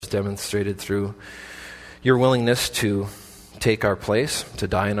demonstrated through your willingness to take our place, to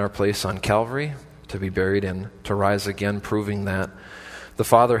die in our place on Calvary, to be buried and to rise again, proving that the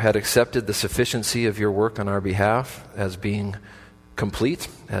Father had accepted the sufficiency of your work on our behalf as being complete,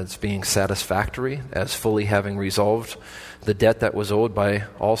 as being satisfactory, as fully having resolved the debt that was owed by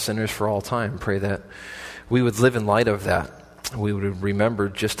all sinners for all time. Pray that we would live in light of that. We would remember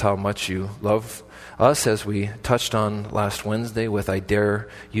just how much you love us, as we touched on last Wednesday with I dare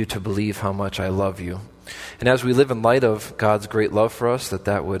you to believe how much I love you. And as we live in light of God's great love for us,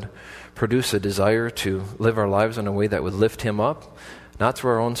 that would produce a desire to live our lives in a way that would lift him up, not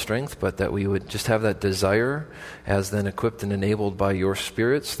through our own strength, but that we would just have that desire as then equipped and enabled by your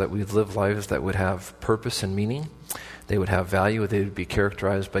spirits, that we'd live lives that would have purpose and meaning. They would have value. They would be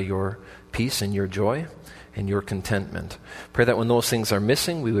characterized by your peace and your joy and your contentment. Pray that when those things are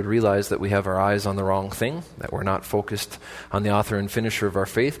missing, we would realize that we have our eyes on the wrong thing, that we're not focused on the author and finisher of our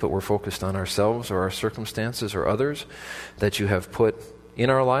faith, but we're focused on ourselves or our circumstances or others that you have put in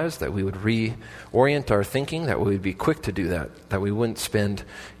our lives, that we would reorient our thinking, that we would be quick to do that we wouldn't spend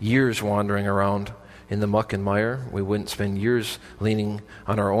years wandering around in the muck and mire. We wouldn't spend years leaning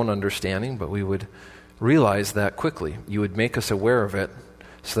on our own understanding, but we would realize that quickly. You would make us aware of it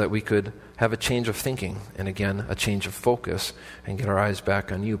so that we could have a change of thinking, and again, a change of focus, and get our eyes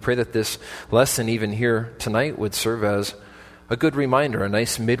back on you. Pray that this lesson, even here tonight, would serve as a good reminder, a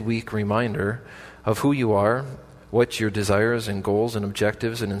nice midweek reminder of who you are, what your desires and goals and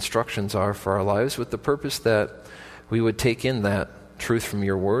objectives and instructions are for our lives, with the purpose that we would take in that truth from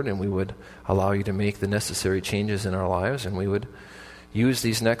your word, and we would allow you to make the necessary changes in our lives, and we would use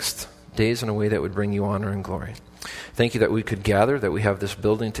these next days in a way that would bring you honor and glory. Thank you that we could gather, that we have this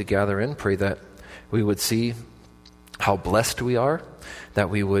building to gather in. Pray that we would see how blessed we are, that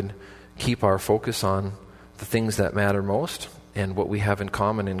we would keep our focus on the things that matter most and what we have in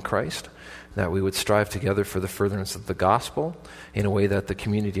common in Christ, that we would strive together for the furtherance of the gospel in a way that the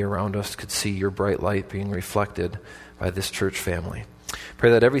community around us could see your bright light being reflected by this church family. Pray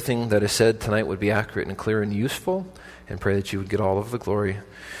that everything that is said tonight would be accurate and clear and useful, and pray that you would get all of the glory.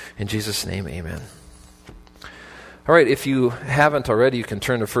 In Jesus' name, amen. All right, if you haven't already, you can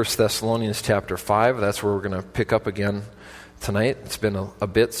turn to 1 Thessalonians chapter 5. That's where we're going to pick up again tonight. It's been a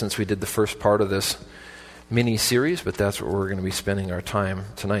bit since we did the first part of this mini-series, but that's where we're going to be spending our time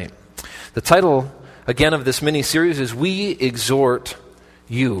tonight. The title, again, of this mini-series is We Exhort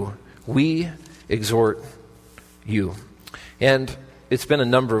You. We Exhort You. And it's been a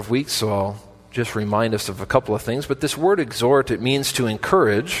number of weeks, so I'll just remind us of a couple of things. But this word exhort, it means to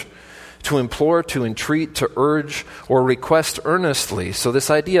encourage, to implore, to entreat, to urge, or request earnestly. So this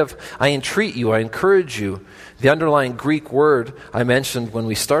idea of I entreat you, I encourage you, the underlying Greek word I mentioned when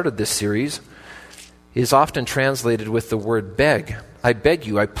we started this series is often translated with the word beg. I beg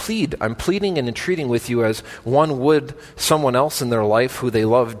you, I plead. I'm pleading and entreating with you as one would someone else in their life who they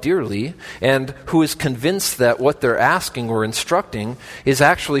love dearly and who is convinced that what they're asking or instructing is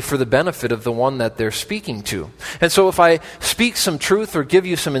actually for the benefit of the one that they're speaking to. And so if I speak some truth or give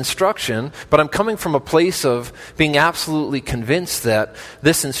you some instruction, but I'm coming from a place of being absolutely convinced that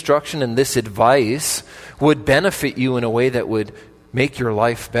this instruction and this advice would benefit you in a way that would make your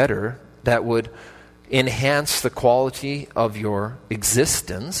life better, that would enhance the quality of your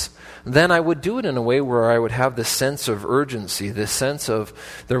existence, then I would do it in a way where I would have this sense of urgency, this sense of,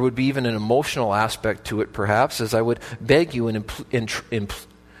 there would be even an emotional aspect to it perhaps, as I would beg you and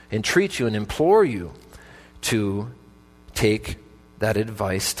entreat you and implore you to take that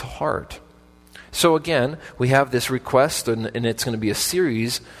advice to heart. So again, we have this request, and it's going to be a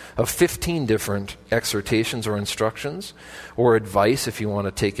series of 15 different exhortations or instructions, or advice if you want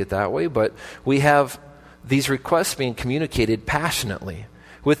to take it that way. But we have these requests being communicated passionately,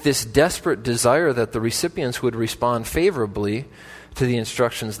 with this desperate desire that the recipients would respond favorably to the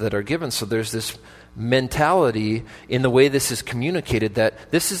instructions that are given. So there's this mentality in the way this is communicated that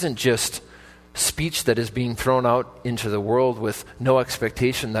this isn't just speech that is being thrown out into the world with no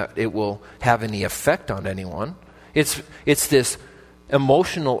expectation that it will have any effect on anyone. It's this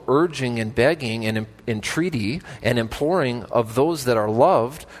emotional urging and begging and entreaty and imploring of those that are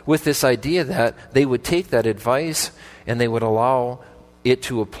loved, with this idea that they would take that advice and they would allow it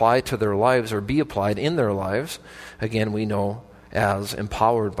to apply to their lives or be applied in their lives. Again, we know as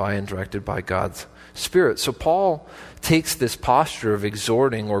empowered by and directed by God's Spirit. So Paul takes this posture of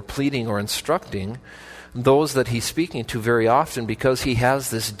exhorting or pleading or instructing those that he's speaking to very often because he has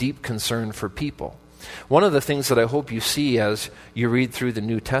this deep concern for people. One of the things that I hope you see as you read through the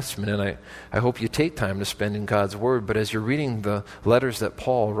New Testament, and I hope you take time to spend in God's Word, but as you're reading the letters that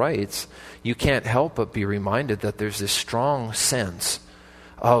Paul writes, you can't help but be reminded that there's this strong sense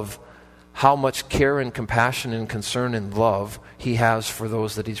of how much care and compassion and concern and love he has for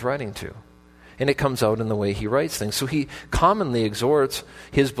those that he's writing to. And it comes out in the way he writes things. So he commonly exhorts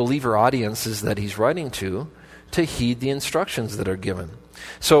his believer audiences that he's writing to heed the instructions that are given.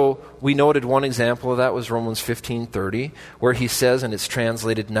 So we noted one example of that was Romans 15:30, where he says, and it's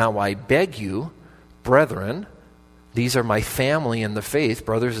translated, "Now I beg you, brethren," these are my family in the faith,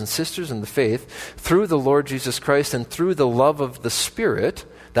 brothers and sisters in the faith, "through the Lord Jesus Christ and through the love of the Spirit,"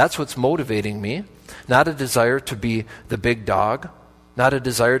 that's what's motivating me, not a desire to be the big dog, not a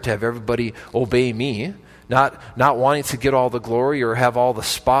desire to have everybody obey me, not wanting to get all the glory or have all the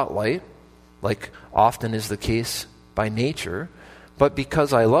spotlight, like often is the case by nature, but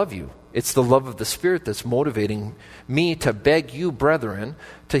because I love you. It's the love of the Spirit that's motivating me to beg you, brethren,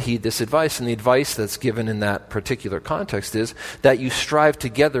 to heed this advice. And the advice that's given in that particular context is that you strive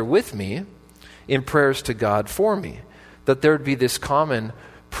together with me in prayers to God for me. That there would be this common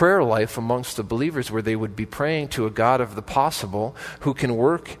prayer life amongst the believers where they would be praying to a God of the possible who can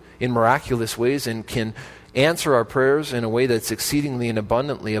work in miraculous ways and can answer our prayers in a way that's exceedingly and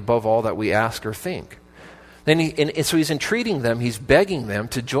abundantly above all that we ask or think. And so he's entreating them, he's begging them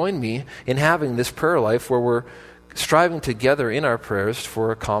to join me in having this prayer life where we're striving together in our prayers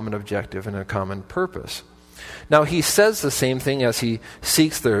for a common objective and a common purpose. Now he says the same thing as he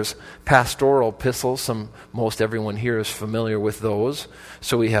seeks. There's pastoral epistles. Most everyone here is familiar with those.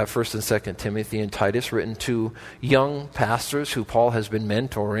 So we have 1st and 2nd Timothy and Titus written to young pastors who Paul has been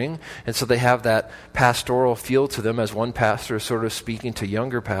mentoring. And so they have that pastoral feel to them as one pastor is sort of speaking to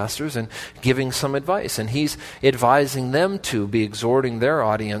younger pastors and giving some advice. And he's advising them to be exhorting their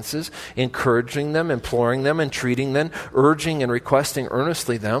audiences, encouraging them, imploring them, entreating them, urging and requesting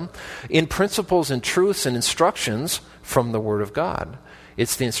earnestly them in principles and truths and instructions from the Word of God.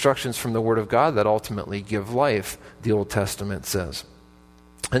 It's the instructions from the Word of God that ultimately give life, the Old Testament says.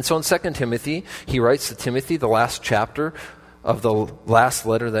 And so in 2 Timothy, he writes to Timothy the last chapter of the last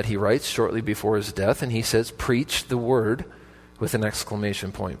letter that he writes shortly before his death, and he says, "Preach the Word," with an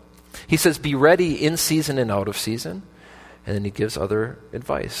exclamation point. He says, "Be ready in season and out of season." And then he gives other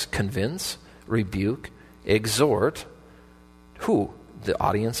advice. Convince, rebuke, exhort. Who? The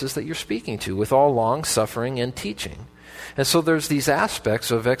audiences that you're speaking to, with all long suffering and teaching. And so there's these aspects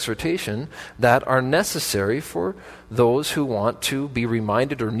of exhortation that are necessary for those who want to be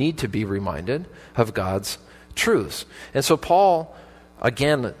reminded or need to be reminded of God's truths. And so Paul,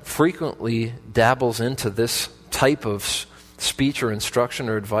 again, frequently dabbles into this type of speech or instruction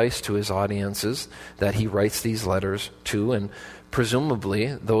or advice to his audiences that he writes these letters to, and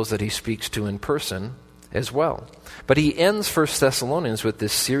presumably those that he speaks to in person as well. But he ends 1 Thessalonians with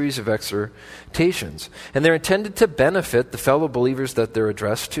this series of exhortations. And they're intended to benefit the fellow believers that they're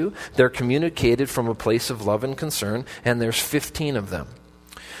addressed to. They're communicated from a place of love and concern, and there's 15 of them.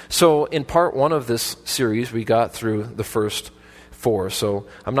 So in part 1 of this series, we got through the first 4. So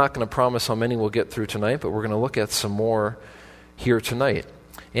I'm not going to promise how many we'll get through tonight, but we're going to look at some more here tonight.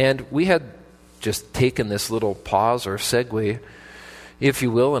 And we had just taken this little pause or segue, if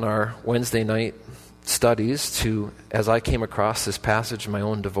you will, in our Wednesday night studies to, as I came across this passage in my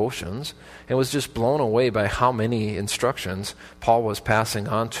own devotions, and was just blown away by how many instructions Paul was passing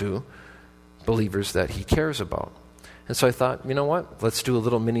on to believers that he cares about. And so I thought, you know what, let's do a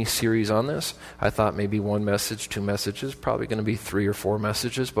little mini-series on this. I thought maybe 1 message, 2 messages, probably going to be 3 or 4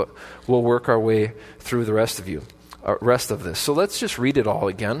 messages, but we'll work our way through the rest of this. So let's just read it all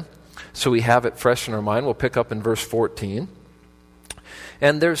again so we have it fresh in our mind. We'll pick up in verse 14.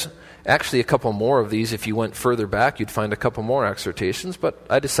 And there's actually a couple more of these. If you went further back, you'd find a couple more exhortations, but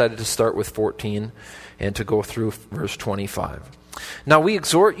I decided to start with 14 and to go through verse 25. "Now we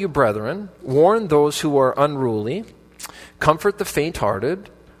exhort you, brethren, warn those who are unruly, comfort the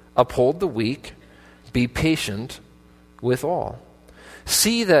faint-hearted, uphold the weak, be patient with all.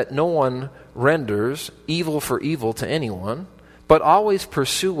 See that no one renders evil for evil to anyone, but always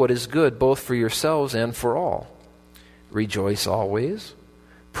pursue what is good both for yourselves and for all. Rejoice always.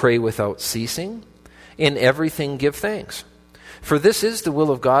 Pray without ceasing. In everything give thanks. For this is the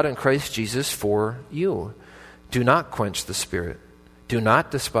will of God in Christ Jesus for you. Do not quench the Spirit. Do not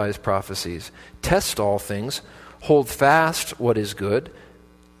despise prophecies. Test all things. Hold fast what is good.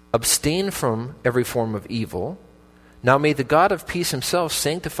 Abstain from every form of evil. Now may the God of peace himself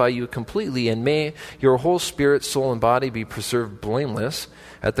sanctify you completely, and may your whole spirit, soul, and body be preserved blameless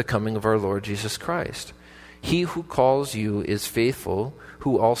at the coming of our Lord Jesus Christ. He who calls you is faithful,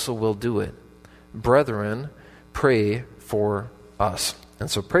 who also will do it. Brethren, pray for us."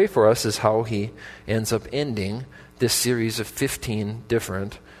 And so pray for us is how he ends up ending this series of 15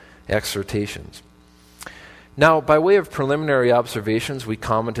 different exhortations. Now, by way of preliminary observations we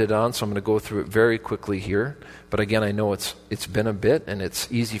commented on, so I'm going to go through it very quickly here. But again, I know it's been a bit, and it's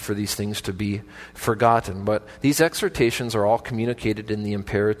easy for these things to be forgotten. But these exhortations are all communicated in the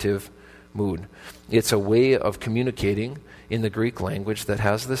imperative mood. It's a way of communicating in the Greek language that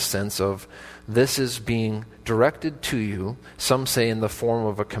has this sense of this is being directed to you, some say in the form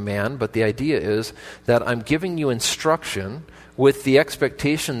of a command, but the idea is that I'm giving you instruction with the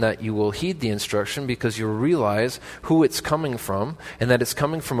expectation that you will heed the instruction because you'll realize who it's coming from and that it's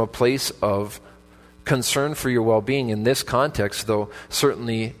coming from a place of concern for your well-being. In this context, though,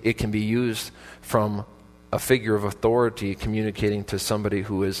 certainly it can be used from a figure of authority communicating to somebody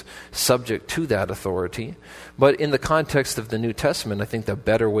who is subject to that authority. But in the context of the New Testament, I think the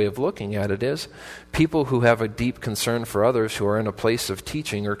better way of looking at it is people who have a deep concern for others who are in a place of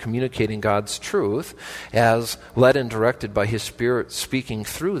teaching or communicating God's truth as led and directed by His Spirit speaking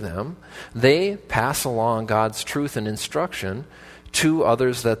through them, they pass along God's truth and instruction to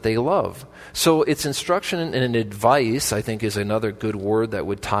others that they love. So it's instruction and advice, I think, is another good word that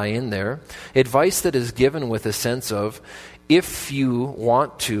would tie in there. Advice that is given with a sense of, if you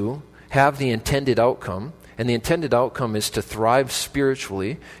want to have the intended outcome, and the intended outcome is to thrive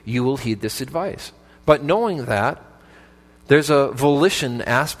spiritually, you will heed this advice. But knowing that, there's a volitional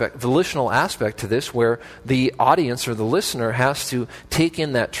aspect to this where the audience or the listener has to take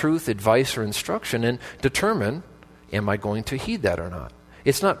in that truth, advice, or instruction and determine, am I going to heed that or not?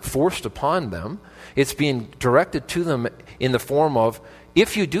 It's not forced upon them. It's being directed to them in the form of,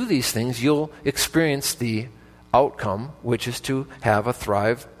 if you do these things, you'll experience the outcome, which is to have a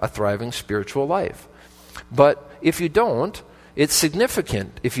thriving spiritual life. But if you don't, it's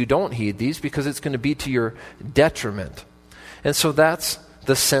significant if you don't heed these because it's going to be to your detriment. And so that's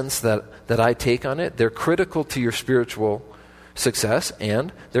the sense that I take on it. They're critical to your spiritual success,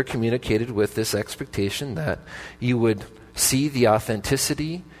 and they're communicated with this expectation that you would see the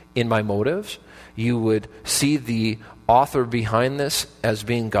authenticity in my motives. You would see the author behind this as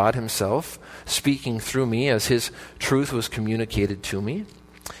being God Himself, speaking through me as His truth was communicated to me,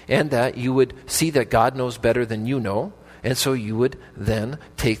 and that you would see that God knows better than you know, and so you would then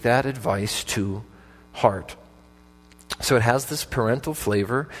take that advice to heart. So it has this parental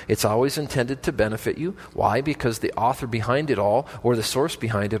flavor. It's always intended to benefit you. Why? Because the author behind it all, or the source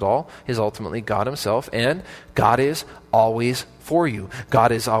behind it all, is ultimately God Himself, and God is always for you.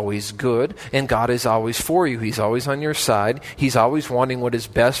 God is always good, and God is always for you. He's always on your side. He's always wanting what is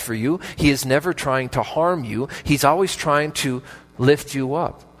best for you. He is never trying to harm you. He's always trying to lift you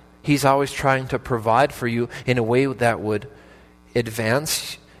up. He's always trying to provide for you in a way that would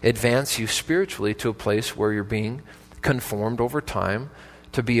advance you spiritually to a place where you're being conformed over time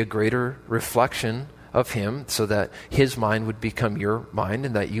to be a greater reflection of Him, so that His mind would become your mind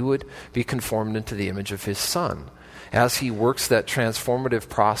and that you would be conformed into the image of His Son. As He works that transformative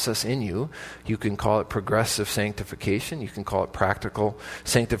process in you, you can call it progressive sanctification, you can call it practical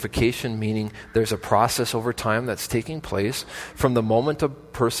sanctification, meaning there's a process over time that's taking place from the moment a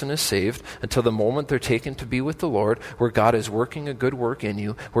person is saved until the moment they're taken to be with the Lord, where God is working a good work in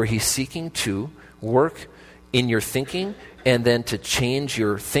you, where He's seeking to work in your thinking, and then to change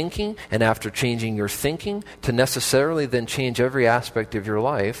your thinking, and after changing your thinking, to necessarily then change every aspect of your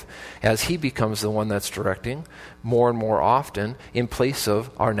life as He becomes the one that's directing more and more often, in place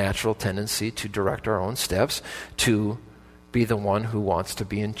of our natural tendency to direct our own steps, to be the one who wants to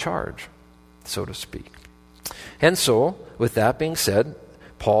be in charge, so to speak. And so, with that being said,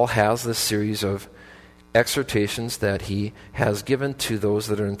 Paul has this series of exhortations that he has given to those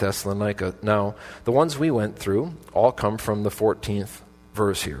that are in Thessalonica. Now, the ones we went through all come from the 14th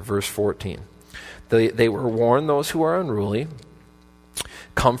verse here, verse 14. They were warn those who are unruly,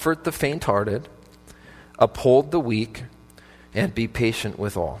 comfort the faint-hearted, uphold the weak, and be patient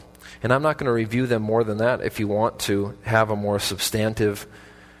with all. And I'm not going to review them more than that. If you want to have a more substantive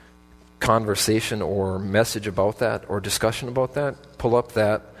conversation or message about that or discussion about that, pull up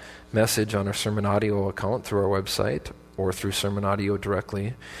that message on our Sermon Audio account through our website or through Sermon Audio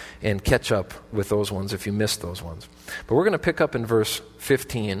directly, and catch up with those ones if you missed those ones. But we're going to pick up in verse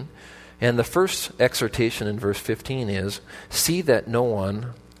 15, and the first exhortation in verse 15 is, see that no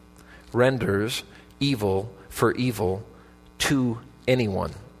one renders evil for evil to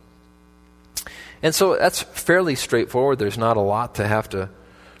anyone. And so that's fairly straightforward. There's not a lot to have to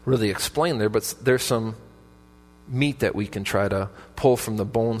really explain there, but there's some meat that we can try to pull from the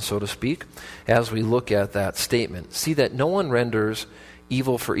bone, so to speak, as we look at that statement. See that no one renders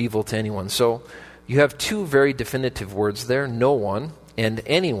evil for evil to anyone. So you have two very definitive words there, no one and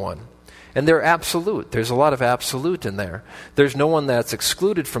anyone. And they're absolute. There's a lot of absolute in there. There's no one that's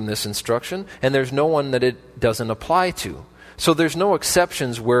excluded from this instruction, and there's no one that it doesn't apply to. So there's no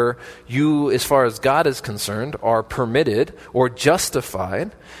exceptions where you, as far as God is concerned, are permitted or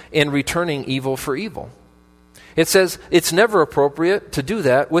justified in returning evil for evil. It says it's never appropriate to do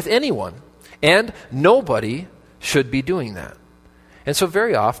that with anyone, and nobody should be doing that. And so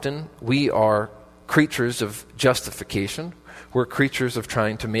very often we are creatures of justification. We're creatures of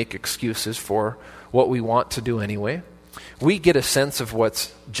trying to make excuses for what we want to do anyway. We get a sense of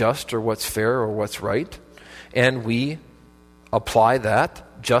what's just or what's fair or what's right, and we apply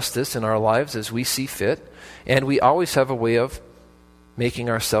that justice in our lives as we see fit, and we always have a way of making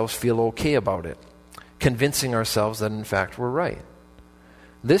ourselves feel okay about it, convincing ourselves that in fact we're right.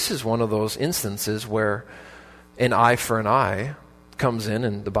 This is one of those instances where an eye for an eye comes in,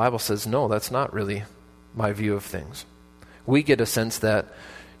 and the Bible says, no, that's not really my view of things. We get a sense that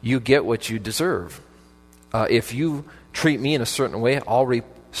you get what you deserve. If you treat me in a certain way, I'll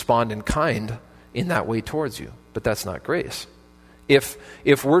respond in kind in that way towards you. But that's not grace.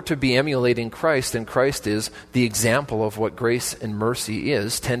 If we're to be emulating Christ, then Christ is the example of what grace and mercy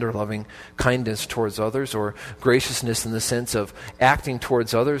is, tender, loving kindness towards others, or graciousness in the sense of acting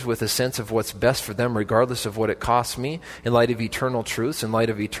towards others with a sense of what's best for them, regardless of what it costs me, in light of eternal truths, in light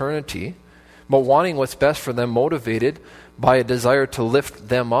of eternity, but wanting what's best for them, motivated by a desire to lift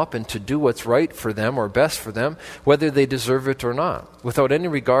them up and to do what's right for them or best for them, whether they deserve it or not, without any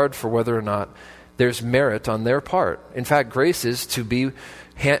regard for whether or not there's merit on their part. In fact, grace is to be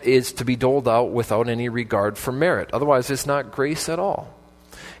doled out without any regard for merit. Otherwise, it's not grace at all.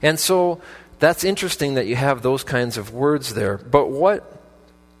 And so that's interesting that you have those kinds of words there. But what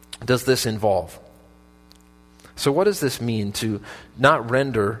does this involve? So what does this mean to not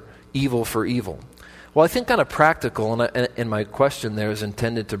render evil for evil? Well, I think on a practical, and my question there is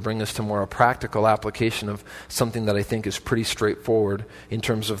intended to bring us to more a practical application of something that I think is pretty straightforward in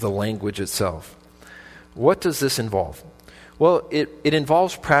terms of the language itself. What does this involve? Well, it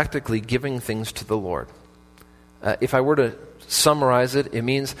involves practically giving things to the Lord. If I were to summarize it, it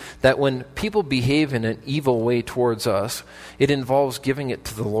means that when people behave in an evil way towards us, it involves giving it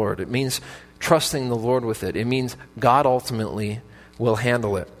to the Lord. It means trusting the Lord with it. It means God ultimately will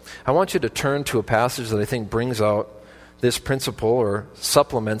handle it. I want you to turn to a passage that I think brings out this principle or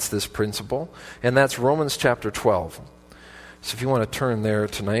supplements this principle, and that's Romans chapter 12. So if you want to turn there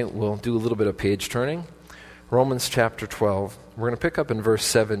tonight, we'll do a little bit of page turning. Romans chapter 12. We're going to pick up in verse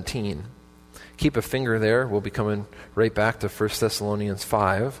 17. Keep a finger there. We'll be coming right back to 1 Thessalonians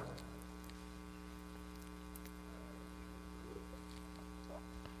 5.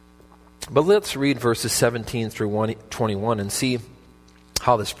 But let's read verses 17 through 21 and see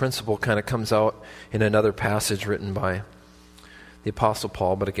how this principle kind of comes out in another passage written by the Apostle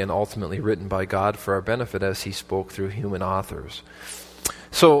Paul, but again, ultimately written by God for our benefit as he spoke through human authors.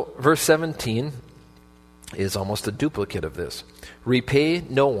 So, verse 17 is almost a duplicate of this. Repay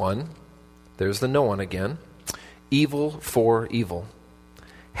no one, there's the no one again, evil for evil.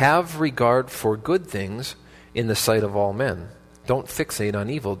 Have regard for good things in the sight of all men. Don't fixate on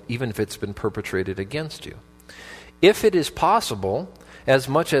evil, even if it's been perpetrated against you. If it is possible, as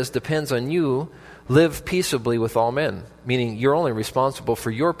much as depends on you, live peaceably with all men, meaning you're only responsible for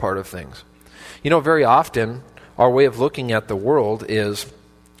your part of things. You know, very often, our way of looking at the world is,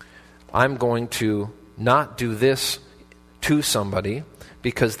 I'm going to not do this to somebody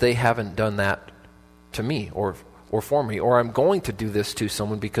because they haven't done that to me or for me, or I'm going to do this to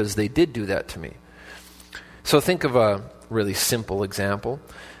someone because they did do that to me. So think of a really simple example.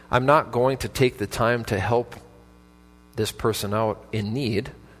 I'm not going to take the time to help this person out in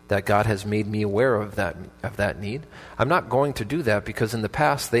need that God has made me aware of that need. I'm not going to do that because in the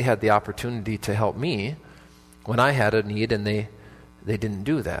past they had the opportunity to help me when I had a need and they didn't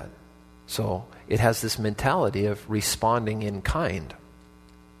do that. So it has this mentality of responding in kind.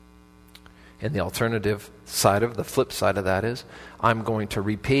 And the alternative side of the flip side of that is I'm going to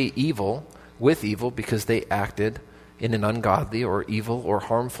repay evil with evil because they acted in an ungodly or evil or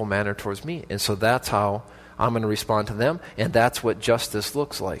harmful manner towards me. And so that's how I'm going to respond to them, and that's what justice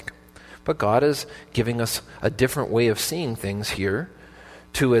looks like. But God is giving us a different way of seeing things here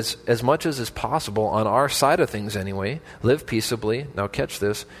to, as much as is possible, on our side of things anyway, live peaceably, now catch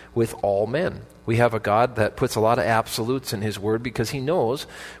this, with all men. We have a God that puts a lot of absolutes in his word because he knows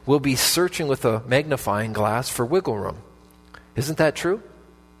we'll be searching with a magnifying glass for wiggle room. Isn't that true?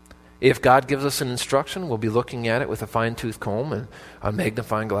 If God gives us an instruction, we'll be looking at it with a fine-tooth comb and a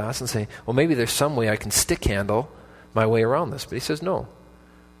magnifying glass and say, well, maybe there's some way I can stick handle my way around this. But he says, no.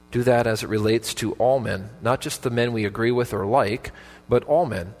 do that as it relates to all men, not just the men we agree with or like, but all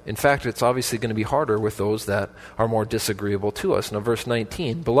men. In fact, it's obviously going to be harder with those that are more disagreeable to us. Now, verse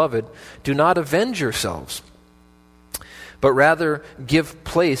 19, Beloved, do not avenge yourselves, but rather give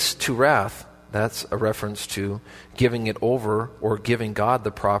place to wrath. That's a reference to giving it over or giving God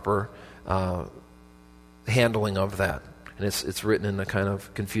the proper handling of that. And it's written in a kind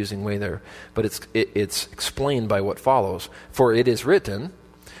of confusing way there. But it's explained by what follows. For it is written,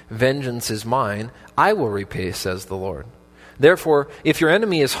 vengeance is mine, I will repay, says the Lord. Therefore, if your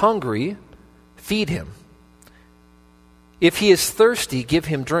enemy is hungry, feed him. If he is thirsty, give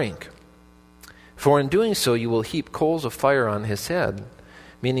him drink. For in doing so, you will heap coals of fire on his head.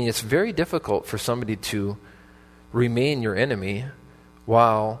 Meaning it's very difficult for somebody to remain your enemy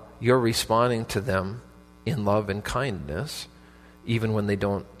while you're responding to them in love and kindness, even when they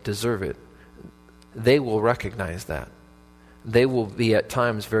don't deserve it. They will recognize that. They will be at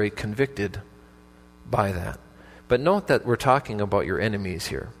times very convicted by that. But note that we're talking about your enemies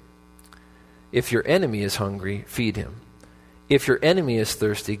here. If your enemy is hungry, feed him. If your enemy is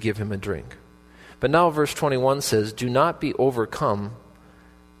thirsty, give him a drink. But now verse 21 says, do not be overcome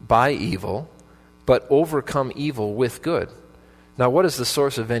by evil, but overcome evil with good. Now, what is the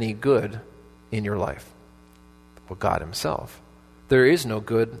source of any good in your life? Well, God himself. There is no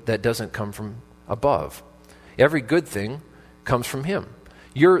good that doesn't come from above. Every good thing comes from him.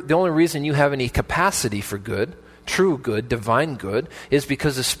 The only reason you have any capacity for good, true good, divine good, is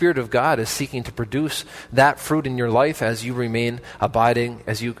because the Spirit of God is seeking to produce that fruit in your life as you remain abiding,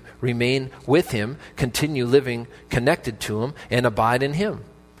 as you remain with him, continue living connected to him, and abide in him.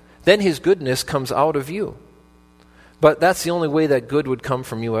 Then his goodness comes out of you. But that's the only way that good would come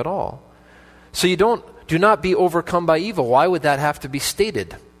from you at all. So do not be overcome by evil. Why would that have to be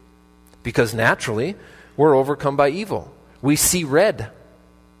stated? Because naturally, we're overcome by evil. We see red.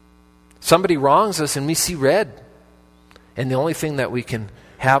 Somebody wrongs us and we see red. And the only thing that we can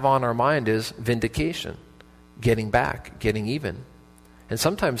have on our mind is vindication, getting back, getting even. And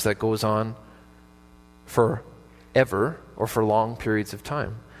sometimes that goes on forever or for long periods of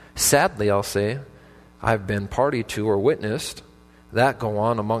time. Sadly, I'll say, I've been party to or witnessed that go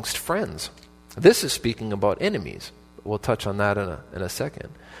on amongst friends. This is speaking about enemies. We'll touch on that in a second.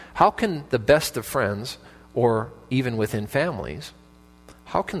 How can the best of friends, or even within families,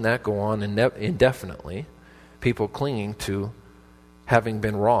 how can that go on indefinitely, people clinging to having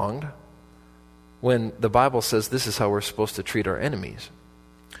been wronged, when the Bible says this is how we're supposed to treat our enemies?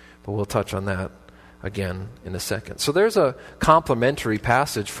 But we'll touch on that again in a second. So there's a complementary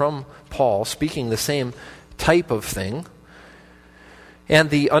passage from Paul speaking the same type of thing. And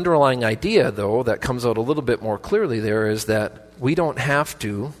the underlying idea, though, that comes out a little bit more clearly there is that we don't have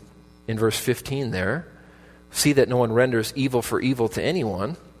to, in verse 15 there, see that no one renders evil for evil to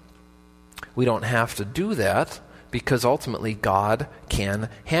anyone. We don't have to do that because ultimately God can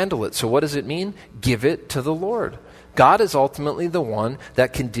handle it. So what does it mean? Give it to the Lord. God is ultimately the one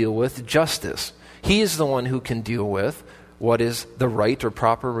that can deal with justice. He is the one who can deal with what is the right or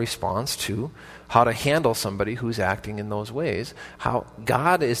proper response to how to handle somebody who's acting in those ways. How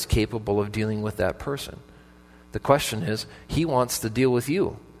God is capable of dealing with that person. The question is, he wants to deal with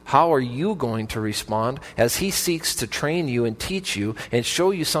you. How are you going to respond as he seeks to train you and teach you and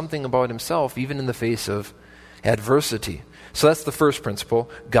show you something about himself, even in the face of adversity? So that's the first principle.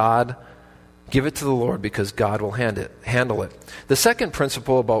 God, give it to the Lord because God will handle it. The second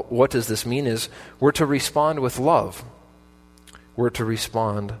principle about what does this mean is we're to respond with love. We're to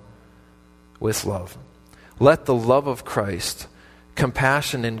respond with love. Let the love of Christ,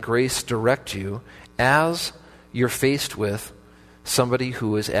 compassion and grace direct you as you're faced with somebody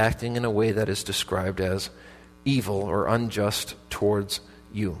who is acting in a way that is described as evil or unjust towards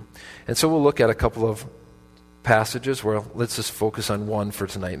you. And so we'll look at a couple of passages where let's just focus on one for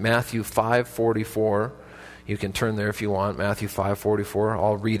tonight. Matthew 5:44. You can turn there if you want. Matthew 5:44.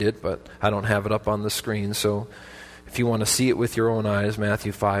 I'll read it, but I don't have it up on the screen. So if you want to see it with your own eyes,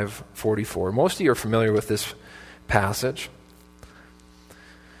 Matthew 5:44. Most of you are familiar with this passage.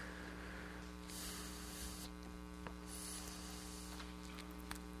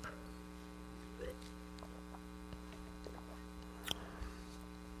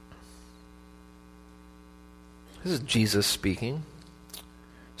 This is Jesus speaking.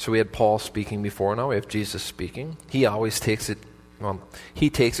 So we had Paul speaking before, now we have Jesus speaking. He always takes it,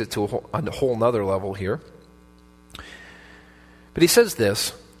 to a whole nother level here. But he says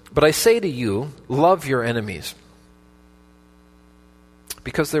this, but I say to you, love your enemies.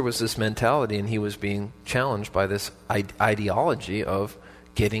 Because there was this mentality and he was being challenged by this ideology of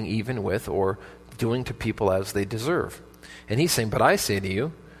getting even with or doing to people as they deserve. And he's saying, but I say to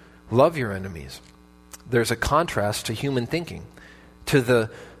you, love your enemies. There's a contrast to human thinking, to the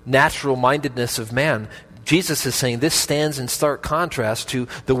natural mindedness of man. Jesus is saying this stands in stark contrast to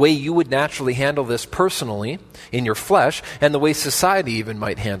the way you would naturally handle this personally in your flesh and the way society even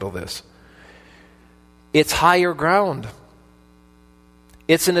might handle this. It's higher ground.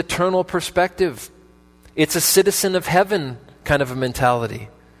 It's an eternal perspective. It's a citizen of heaven kind of a mentality.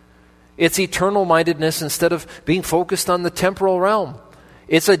 It's eternal mindedness instead of being focused on the temporal realm.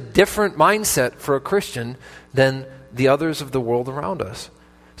 It's a different mindset for a Christian than the others of the world around us.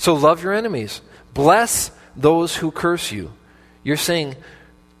 So love your enemies. Bless those who curse you. You're saying,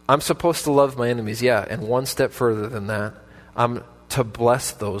 I'm supposed to love my enemies. Yeah, and one step further than that, I'm to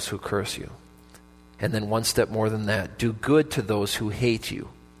bless those who curse you. And then one step more than that, do good to those who hate you.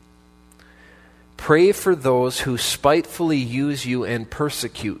 Pray for those who spitefully use you and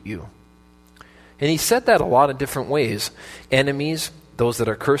persecute you. And he said that a lot of different ways. Enemies, those that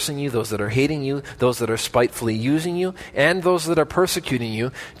are cursing you, those that are hating you, those that are spitefully using you, and those that are persecuting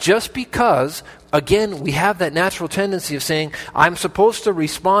you, just because, again, we have that natural tendency of saying, I'm supposed to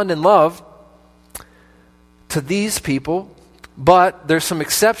respond in love to these people, but there's some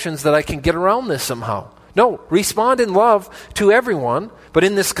exceptions that I can get around this somehow. No, respond in love to everyone, but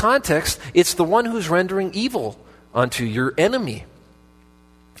in this context, it's the one who's rendering evil unto your enemy.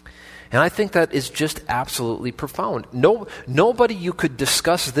 And I think that is just absolutely profound. Nobody you could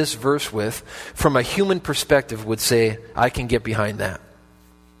discuss this verse with from a human perspective would say, I can get behind that.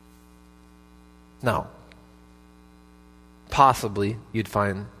 No. Possibly you'd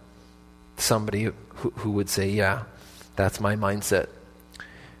find somebody who would say, yeah, that's my mindset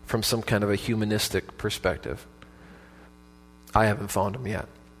from some kind of a humanistic perspective. I haven't found him yet.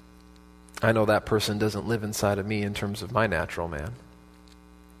 I know that person doesn't live inside of me in terms of my natural man.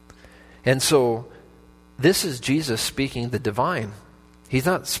 And so, this is Jesus speaking the divine. He's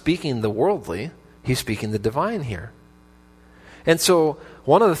not speaking the worldly. He's speaking the divine here. And so,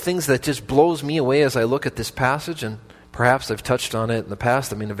 one of the things that just blows me away as I look at this passage, and perhaps I've touched on it in the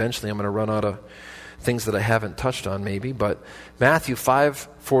past, eventually I'm going to run out of things that I haven't touched on maybe, but Matthew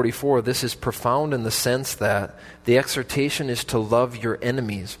 5:44, this is profound in the sense that the exhortation is to love your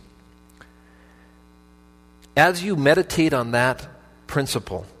enemies. As you meditate on that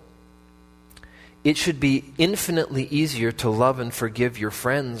principle, it should be infinitely easier to love and forgive your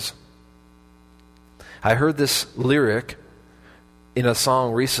friends. I heard this lyric in a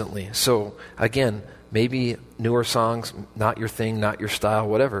song recently. So, again, maybe newer songs, not your thing, not your style,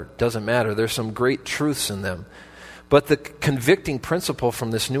 whatever. Doesn't matter. There's some great truths in them. But the convicting principle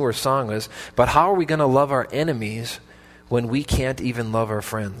from this newer song is, but how are we going to love our enemies when we can't even love our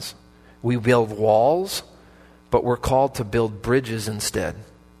friends? We build walls, but we're called to build bridges instead.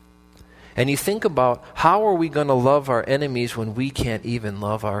 And you think about, how are we going to love our enemies when we can't even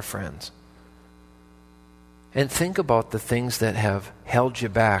love our friends? And think about the things that have held you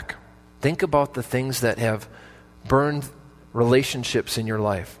back. Think about the things that have burned relationships in your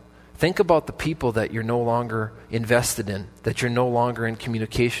life. Think about the people that you're no longer invested in, that you're no longer in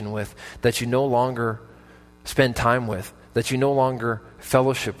communication with, that you no longer spend time with, that you no longer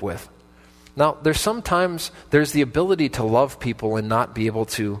fellowship with. Now, there's the ability to love people and not be able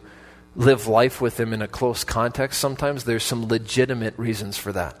to live life with them in a close context. Sometimes there's some legitimate reasons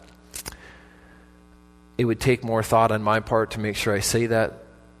for that. It would take more thought on my part to make sure I say that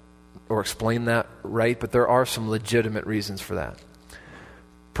or explain that right, but there are some legitimate reasons for that.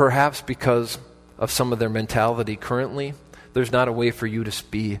 Perhaps because of some of their mentality currently, there's not a way for you to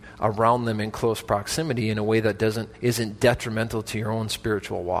be around them in close proximity in a way that isn't detrimental to your own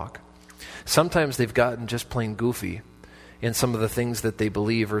spiritual walk. Sometimes they've gotten just plain goofy in some of the things that they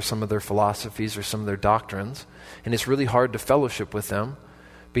believe or some of their philosophies or some of their doctrines. And it's really hard to fellowship with them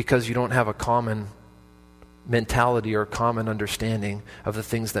because you don't have a common mentality or common understanding of the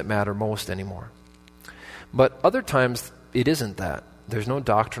things that matter most anymore. But other times it isn't that. There's no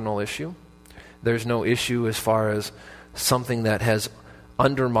doctrinal issue. There's no issue as far as something that has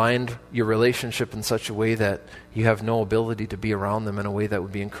undermined your relationship in such a way that you have no ability to be around them in a way that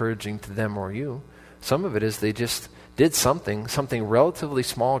would be encouraging to them or you. Some of it is they just did something relatively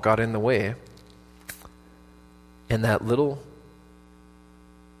small got in the way, and that little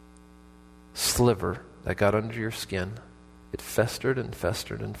sliver that got under your skin, it festered and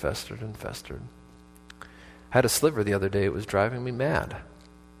festered and festered and festered. I had a sliver the other day. It was driving me mad.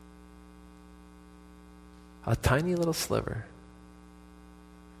 A tiny little sliver.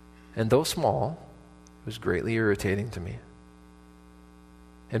 And though small, it was greatly irritating to me.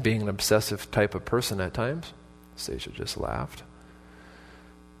 And being an obsessive type of person at times, Stacia just laughed.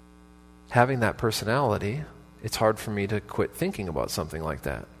 Having that personality, it's hard for me to quit thinking about something like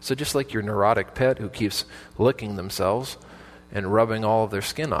that. So just like your neurotic pet who keeps licking themselves and rubbing all of their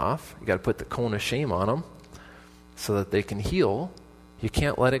skin off, you got to put the cone of shame on them so that they can heal. You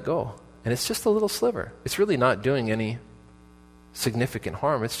can't let it go. And it's just a little sliver. It's really not doing any significant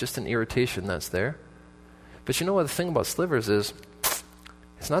harm. It's just an irritation that's there. But you know what the thing about slivers is?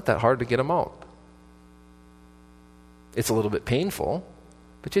 It's not that hard to get them out. It's a little bit painful,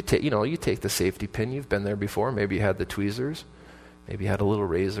 but you take the safety pin. You've been there before. Maybe you had the tweezers. Maybe you had a little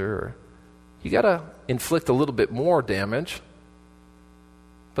razor. Or you got to inflict a little bit more damage,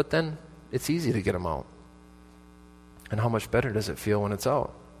 but then it's easy to get them out. And how much better does it feel when it's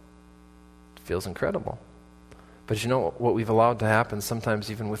out? It feels incredible. But you know what we've allowed to happen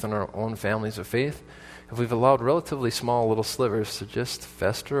sometimes even within our own families of faith? If we've allowed relatively small little slivers to just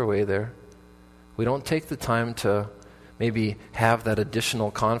fester away there, we don't take the time to maybe have that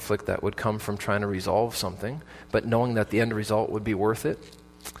additional conflict that would come from trying to resolve something, but knowing that the end result would be worth it.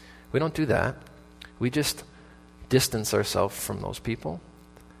 We don't do that. We just distance ourselves from those people.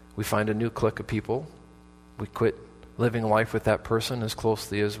 We find a new clique of people. We quit living life with that person as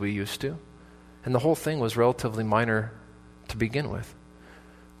closely as we used to. And the whole thing was relatively minor to begin with.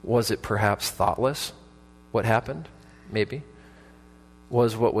 Was it perhaps thoughtless, what happened? Maybe.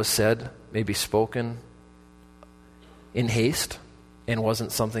 Was what was said maybe spoken in haste and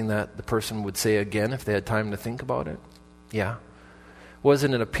wasn't something that the person would say again if they had time to think about it? Yeah. Was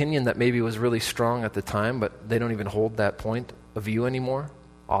it an opinion that maybe was really strong at the time, but they don't even hold that point of view anymore?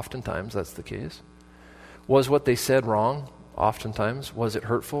 Oftentimes that's the case. Was what they said wrong? Oftentimes. Was it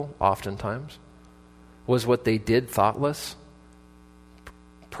hurtful? Oftentimes. Was what they did thoughtless?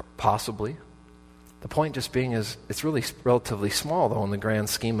 Possibly. The point just being is it's really relatively small, though, in the grand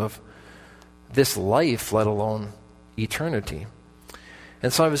scheme of this life, let alone eternity.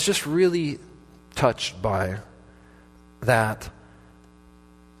 And so I was just really touched by that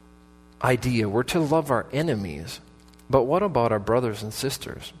idea. We're to love our enemies, but what about our brothers and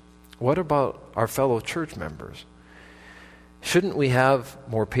sisters? What about our fellow church members? Shouldn't we have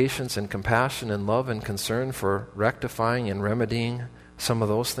more patience and compassion and love and concern for rectifying and remedying some of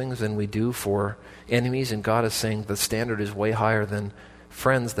those things than we do for enemies? And God is saying the standard is way higher than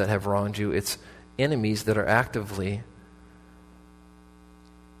friends that have wronged you. It's enemies that are actively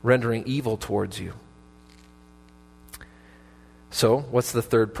rendering evil towards you. So, what's the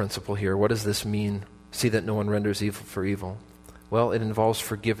third principle here? What does this mean? See that no one renders evil for evil. Well, it involves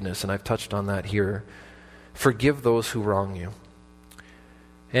forgiveness, and I've touched on that here. Forgive those who wrong you.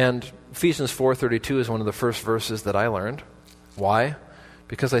 And Ephesians 4:32 is one of the first verses that I learned. Why?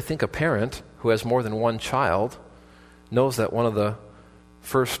 Because I think a parent who has more than one child knows that one of the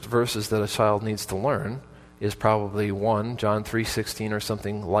first verses that a child needs to learn is probably John 3:16 or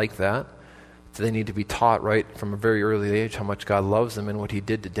something like that. So they need to be taught right from a very early age how much God loves them and what He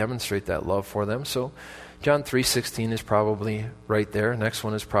did to demonstrate that love for them. So John 3:16 is probably right there. Next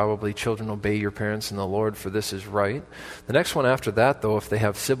one is probably, children, obey your parents in the Lord, for this is right. The next one after that, though, if they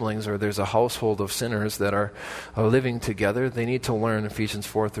have siblings or there's a household of sinners that are living together, they need to learn Ephesians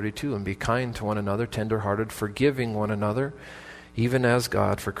 4:32 and be kind to one another, tenderhearted, forgiving one another, even as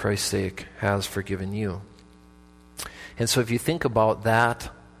God, for Christ's sake, has forgiven you. And so if you think about that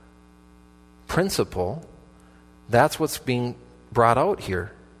principle, that's what's being brought out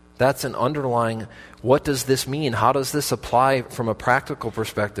here. That's an underlying, what does this mean? How does this apply from a practical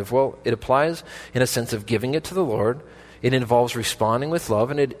perspective? Well, it applies in a sense of giving it to the Lord. It involves responding with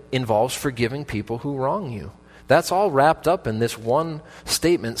love, and it involves forgiving people who wrong you. That's all wrapped up in this one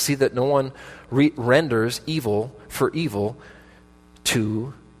statement, see that no one renders evil for evil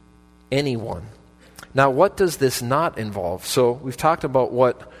to anyone. Now, what does this not involve? So we've talked about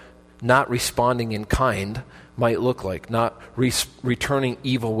what not responding in kind might look like, not returning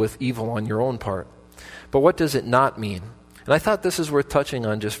evil with evil on your own part. But what does it not mean? And I thought this is worth touching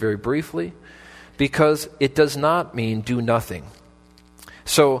on just very briefly, because it does not mean do nothing.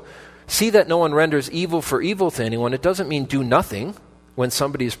 So, see that no one renders evil for evil to anyone. It doesn't mean do nothing when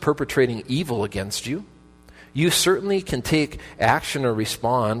somebody is perpetrating evil against you. You certainly can take action or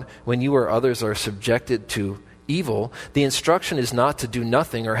respond when you or others are subjected to evil. The instruction is not to do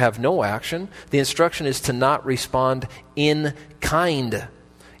nothing or have no action. The instruction is to not respond in kind.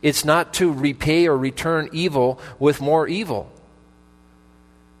 It's not to repay or return evil with more evil.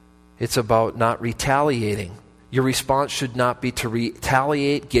 It's about not retaliating. Your response should not be to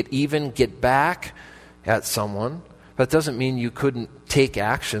retaliate, get even, get back at someone. That doesn't mean you couldn't take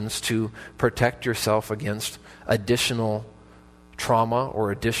actions to protect yourself against additional trauma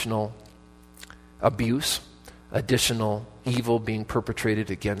or additional abuse, additional evil being perpetrated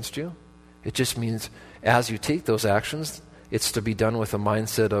against you. It just means as you take those actions, it's to be done with a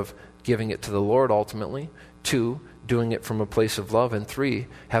mindset of giving it to the Lord ultimately. 2, doing it from a place of love. And 3,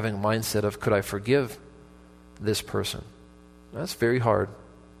 having a mindset of, could I forgive this person? That's very hard.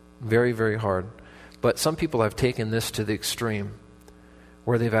 Very, very hard. But some people have taken this to the extreme,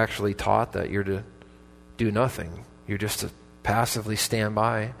 where they've actually taught that you're to do nothing. You're just to passively stand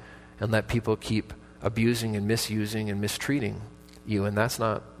by and let people keep abusing and misusing and mistreating you. And that's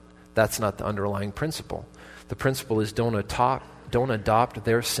not the underlying principle. The principle is don't adopt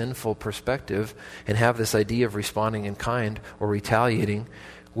their sinful perspective and have this idea of responding in kind or retaliating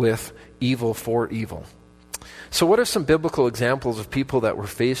with evil for evil. So what are some biblical examples of people that were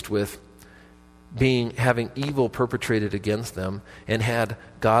faced with having evil perpetrated against them and had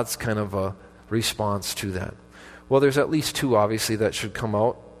God's kind of a response to that? Well, there's at least 2, obviously, that should come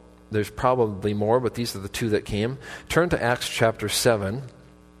out. There's probably more, but these are the 2 that came. Turn to Acts chapter 7.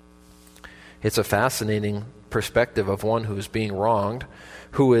 It's a fascinating perspective of one who's being wronged,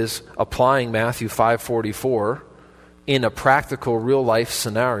 who is applying Matthew 5:44 in a practical, real-life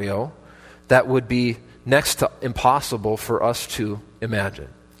scenario that would be next to impossible for us to imagine.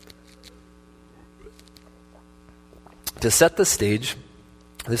 To set the stage,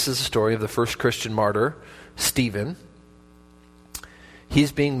 this is the story of the first Christian martyr, Stephen.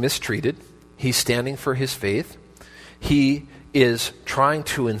 He's being mistreated. He's standing for his faith. He is trying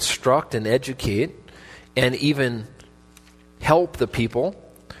to instruct and educate and even help the people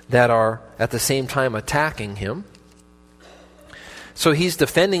that are at the same time attacking him. So he's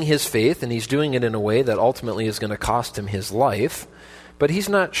defending his faith, and he's doing it in a way that ultimately is going to cost him his life. But he's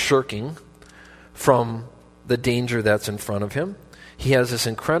not shirking from the danger that's in front of him. He has this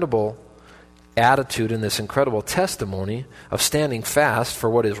incredible attitude and this incredible testimony of standing fast for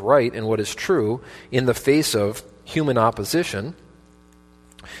what is right and what is true in the face of human opposition.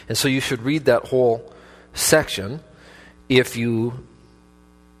 And so you should read that whole section if you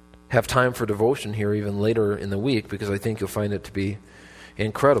have time for devotion here even later in the week, because I think you'll find it to be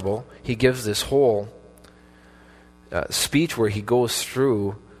incredible. He gives this whole speech where he goes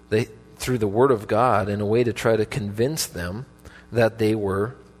through the Word of God in a way to try to convince them that they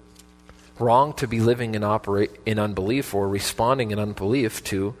were wrong to be living in unbelief or responding in unbelief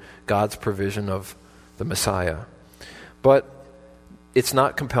to God's provision of the Messiah. But it's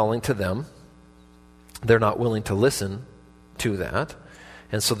not compelling to them. They're not willing to listen to that.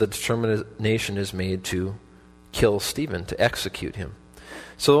 And so the determination is made to kill Stephen, to execute him.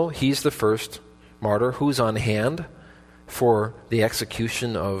 So he's the first martyr. Who's on hand for the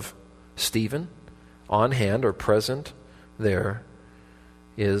execution of Stephen? On hand or present there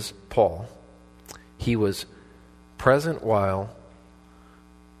is Paul. He was present while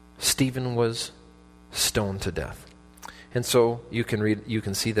Stephen was stoned to death. And so you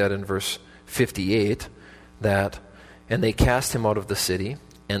can see that in verse 58, and they cast him out of the city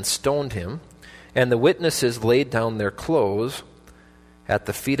and stoned him, and the witnesses laid down their clothes at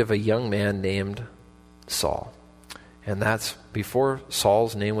the feet of a young man named Saul. And that's before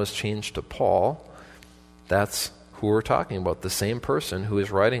Saul's name was changed to Paul. That's who we're talking about, the same person who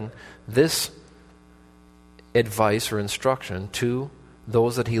is writing this advice or instruction to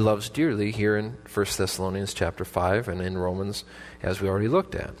those that he loves dearly here in 1 Thessalonians chapter 5 and in Romans, as we already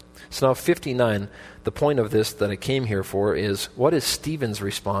looked at. So now 59, the point of this that I came here for is, what is Stephen's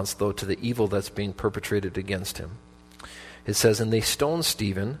response, though, to the evil that's being perpetrated against him? It says, and they stoned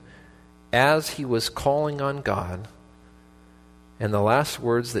Stephen as he was calling on God, and the last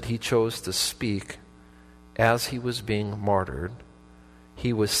words that he chose to speak as he was being martyred,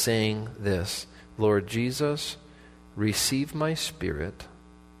 he was saying this, Lord Jesus, receive my spirit.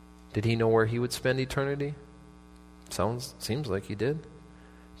 Did he know where he would spend eternity? Seems like he did.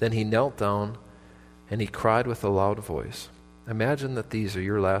 Then he knelt down and he cried with a loud voice. Imagine that these are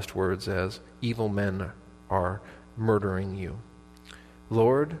your last words as evil men are murdering you.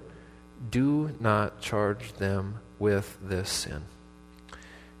 Lord, do not charge them with this sin.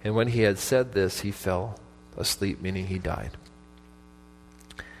 And when he had said this, he fell asleep, meaning he died.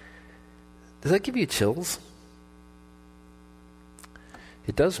 Does that give you chills?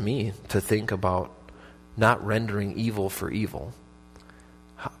 It does me to think about not rendering evil for evil.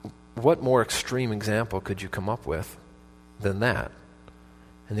 What more extreme example could you come up with than that?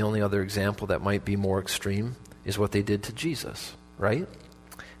 And the only other example that might be more extreme is what they did to Jesus, right?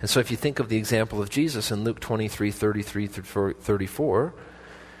 And so if you think of the example of Jesus in Luke 23:33-34,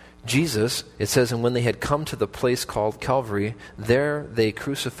 Jesus, it says, and when they had come to the place called Calvary, there they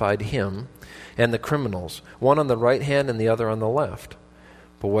crucified him and the criminals, one on the right hand and the other on the left.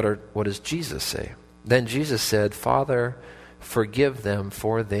 But what does Jesus say? Then Jesus said, Father, forgive them,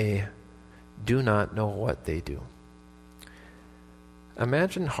 for they do not know what they do.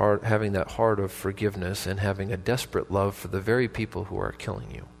 Imagine having that heart of forgiveness and having a desperate love for the very people who are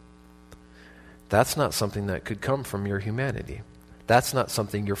killing you. That's not something that could come from your humanity. That's not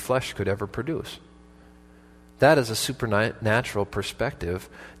something your flesh could ever produce. That is a supernatural perspective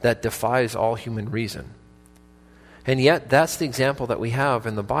that defies all human reason. And yet, that's the example that we have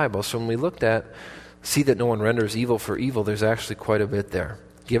in the Bible. So when we looked at, see that no one renders evil for evil, there's actually quite a bit there.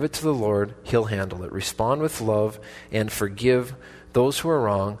 Give it to the Lord, He'll handle it. Respond with love and forgive those who are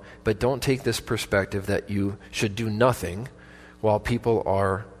wrong, but don't take this perspective that you should do nothing while people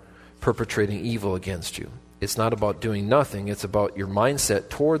are perpetrating evil against you. It's not about doing nothing, it's about your mindset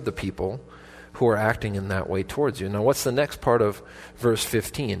toward the people who are acting in that way towards you. Now, what's the next part of verse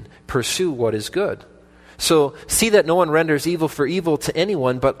 15? Pursue what is good. So, see that no one renders evil for evil to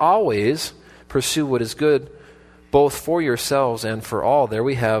anyone, but always pursue what is good, both for yourselves and for all. There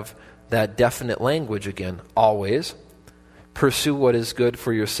we have that definite language again. Always. Pursue what is good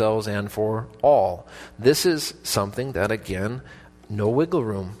for yourselves and for all. This is something that, again, no wiggle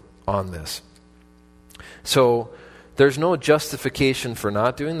room on this. So, there's no justification for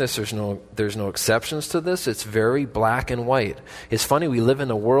not doing this. There's no exceptions to this. It's very black and white. It's funny, we live in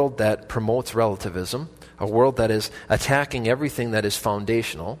a world that promotes relativism, a world that is attacking everything that is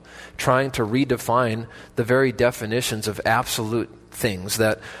foundational, trying to redefine the very definitions of absolute things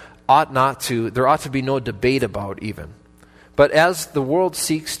that there ought to be no debate about even. But as the world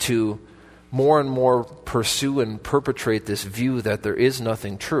seeks to more and more pursue and perpetrate this view that there is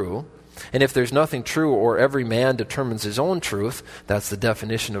nothing true, and if there's nothing true or every man determines his own truth, that's the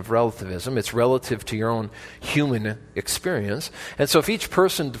definition of relativism. It's relative to your own human experience. And so if each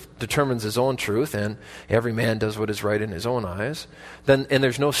person determines his own truth and every man does what is right in his own eyes, and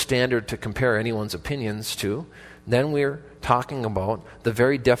there's no standard to compare anyone's opinions to, then we're talking about the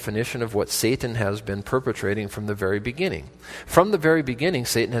very definition of what Satan has been perpetrating from the very beginning. From the very beginning,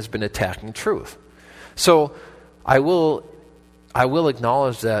 Satan has been attacking truth. So I will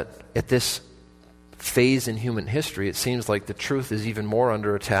acknowledge that at this phase in human history, it seems like the truth is even more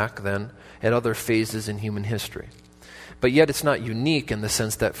under attack than at other phases in human history. But yet it's not unique in the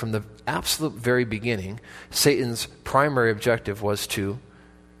sense that from the absolute very beginning, Satan's primary objective was to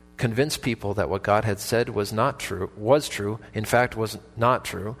convince people that what God had said was true, in fact was not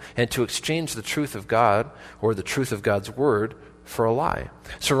true, and to exchange the truth of God or the truth of God's word for a lie.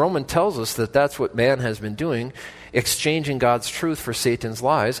 So Romans tells us that that's what man has been doing, exchanging God's truth for Satan's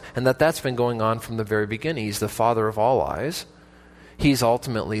lies, and that's been going on from the very beginning. He's the father of all lies. He's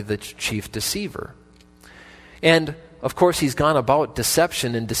ultimately the chief deceiver. And, of course, he's gone about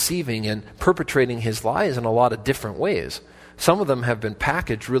deception and deceiving and perpetrating his lies in a lot of different ways. Some of them have been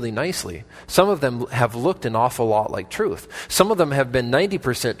packaged really nicely. Some of them have looked an awful lot like truth. Some of them have been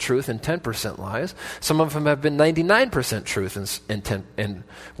 90% truth and 10% lies. Some of them have been 99% truth and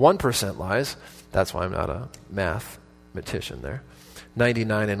 1% lies. That's why I'm not a mathematician there.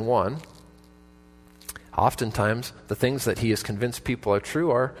 99 and 1. Oftentimes, the things that he has convinced people are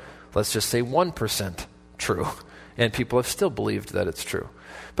true are, let's just say, 1% true. And people have still believed that it's true.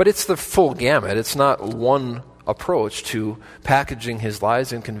 But it's the full gamut. It's not one approach to packaging his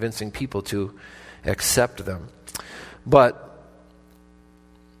lies and convincing people to accept them. But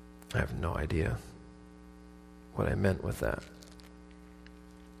I have no idea what I meant with that.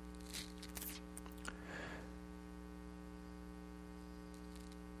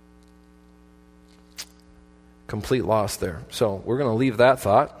 Complete loss there. So we're going to leave that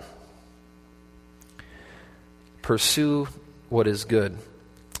thought. Pursue what is good.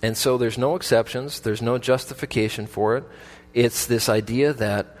 And so there's no exceptions. There's no justification for it. It's this idea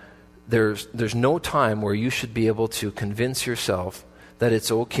that there's no time where you should be able to convince yourself that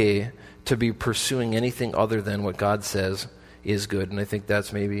it's okay to be pursuing anything other than what God says is good. And I think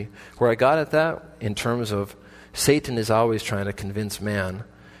that's maybe where I got at that, in terms of Satan is always trying to convince man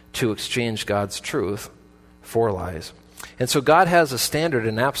to exchange God's truth for lies. And so God has a standard,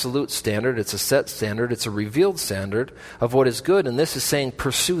 an absolute standard. It's a set standard. It's a revealed standard of what is good. And this is saying,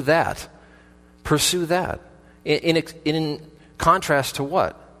 pursue that. Pursue that. In contrast to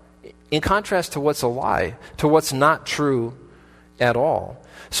what? In contrast to what's a lie, to what's not true at all.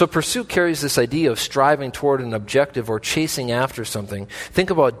 So pursue carries this idea of striving toward an objective or chasing after something. Think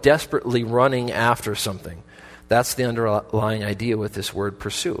about desperately running after something. That's the underlying idea with this word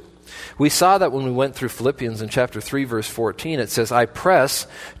pursue. We saw that when we went through Philippians in chapter 3, verse 14, it says, I press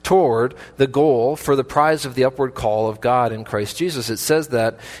toward the goal for the prize of the upward call of God in Christ Jesus. It says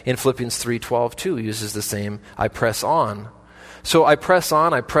that in Philippians 3:12 too, uses the same, I press on. So I press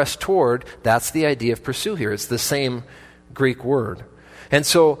on, I press toward, that's the idea of pursue here. It's the same Greek word. And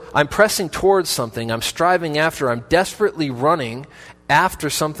so I'm pressing towards something, I'm striving after, I'm desperately running after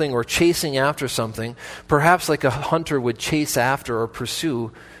something or chasing after something, perhaps like a hunter would chase after or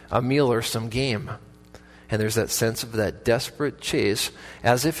pursue a meal or some game. And there's that sense of that desperate chase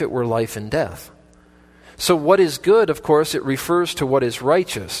as if it were life and death. So what is good, of course, it refers to what is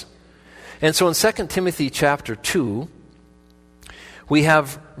righteous. And so in 2 Timothy chapter 2, we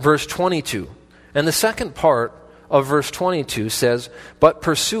have verse 22. And the second part of verse 22 says, but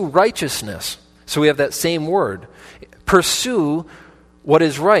pursue righteousness. So we have that same word. Pursue what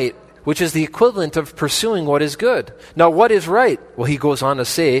is right, which is the equivalent of pursuing what is good. Now, what is right? Well, he goes on to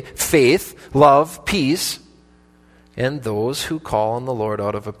say, faith, love, peace, and those who call on the Lord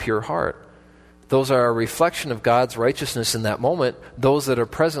out of a pure heart. Those are a reflection of God's righteousness in that moment. Those that are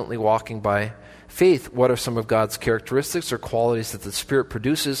presently walking by faith, what are some of God's characteristics or qualities that the Spirit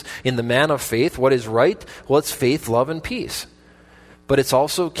produces in the man of faith? What is right? Well, it's faith, love, and peace. But it's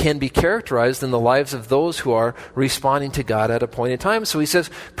also can be characterized in the lives of those who are responding to God at a point in time. So he says,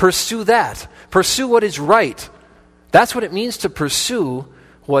 pursue that. Pursue what is right. That's what it means to pursue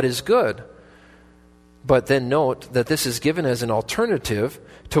what is good. But then note that this is given as an alternative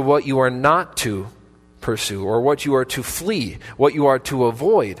to what you are not to pursue, or what you are to flee, what you are to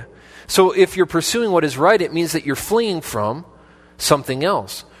avoid. So if you're pursuing what is right, it means that you're fleeing from something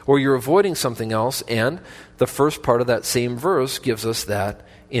else, or you're avoiding something else, and the first part of that same verse gives us that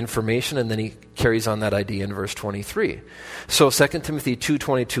information, and then he carries on that idea in verse 23. So 2 Timothy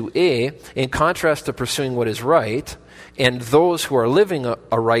 2:22a, in contrast to pursuing what is right, and those who are living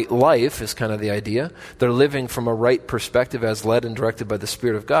a right life is kind of the idea. They're living from a right perspective as led and directed by the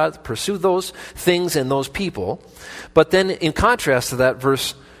Spirit of God. Pursue those things and those people. But then in contrast to that,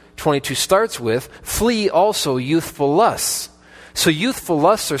 verse 22 starts with, flee also youthful lusts. So youthful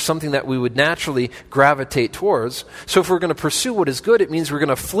lusts are something that we would naturally gravitate towards. So if we're going to pursue what is good, it means we're going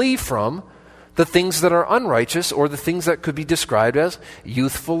to flee from the things that are unrighteous or the things that could be described as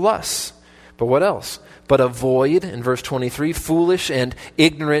youthful lusts. But what else? But avoid, in verse 23, foolish and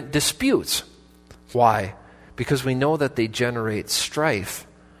ignorant disputes. Why? Because we know that they generate strife.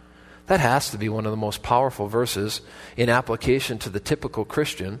 That has to be one of the most powerful verses in application to the typical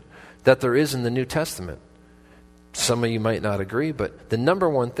Christian that there is in the New Testament. Some of you might not agree, but the number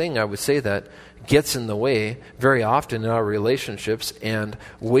one thing I would say that gets in the way very often in our relationships and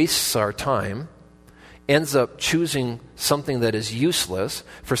wastes our time, ends up choosing something that is useless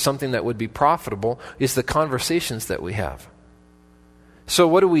for something that would be profitable, is the conversations that we have. So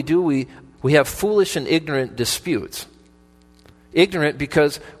what do? We have foolish and ignorant disputes. Ignorant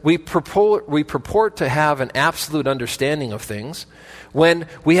because we purport to have an absolute understanding of things when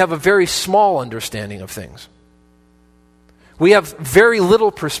we have a very small understanding of things. We have very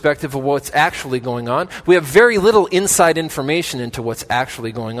little perspective of what's actually going on. We have very little inside information into what's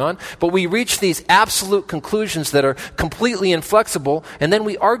actually going on. But we reach these absolute conclusions that are completely inflexible, and then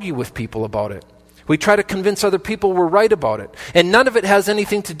we argue with people about it. We try to convince other people we're right about it. And none of it has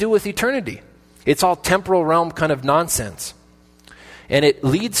anything to do with eternity. It's all temporal realm kind of nonsense. And it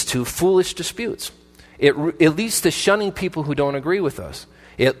leads to foolish disputes. It leads to shunning people who don't agree with us.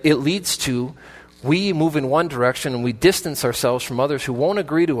 It leads to we move in one direction and we distance ourselves from others who won't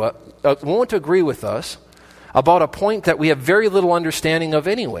agree with us about a point that we have very little understanding of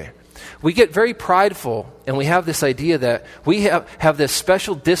anyway. We get very prideful and we have this idea that we have this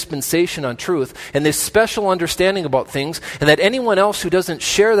special dispensation on truth and this special understanding about things, and that anyone else who doesn't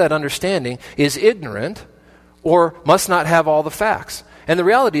share that understanding is ignorant or must not have all the facts. And the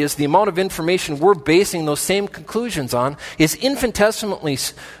reality is the amount of information we're basing those same conclusions on is infinitesimally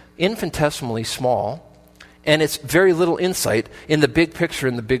small, and it's very little insight in the big picture,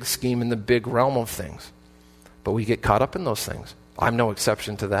 in the big scheme, in the big realm of things. But we get caught up in those things. I'm no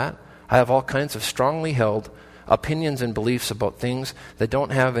exception to that. I have all kinds of strongly held opinions and beliefs about things that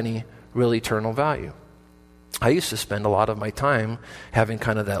don't have any real eternal value. I used to spend a lot of my time having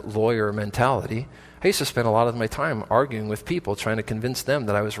kind of that lawyer mentality. I used to spend a lot of my time arguing with people, trying to convince them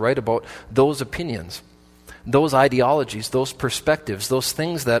that I was right about those opinions, those ideologies, those perspectives, those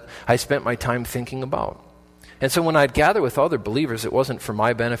things that I spent my time thinking about. And so when I'd gather with other believers, it wasn't for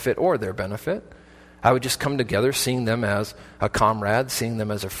my benefit or their benefit. I would just come together seeing them as a comrade, seeing them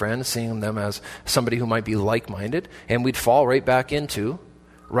as a friend, seeing them as somebody who might be like-minded, and we'd fall right back into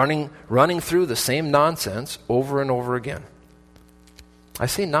running through the same nonsense over and over again. I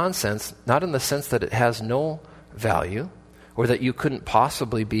say nonsense not in the sense that it has no value or that you couldn't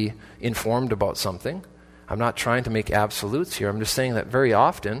possibly be informed about something. I'm not trying to make absolutes here. I'm just saying that very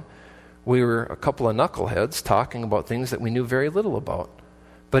often we were a couple of knuckleheads talking about things that we knew very little about,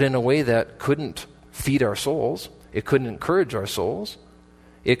 but in a way that couldn't feed our souls. It couldn't encourage our souls.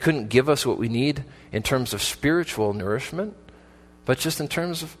 It couldn't give us what we need in terms of spiritual nourishment, but just in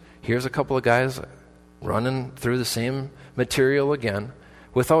terms of, here's a couple of guys running through the same material again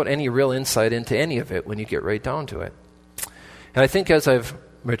without any real insight into any of it when you get right down to it. And I think as I've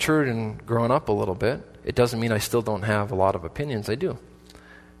matured and grown up a little bit, it doesn't mean I still don't have a lot of opinions. I do.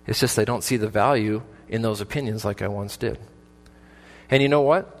 It's just I don't see the value in those opinions like I once did. And you know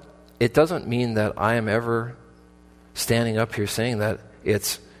what? It doesn't mean that I am ever standing up here saying that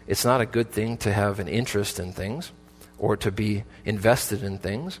it's not a good thing to have an interest in things, or to be invested in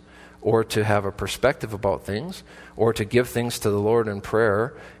things, or to have a perspective about things, or to give things to the Lord in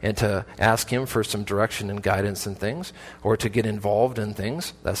prayer and to ask Him for some direction and guidance in things, or to get involved in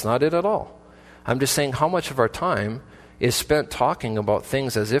things. That's not it at all. I'm just saying how much of our time is spent talking about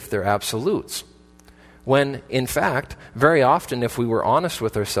things as if they're absolutes. When, in fact, very often if we were honest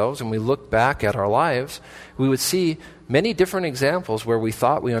with ourselves and we look back at our lives, we would see many different examples where we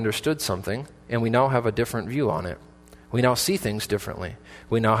thought we understood something and we now have a different view on it. We now see things differently.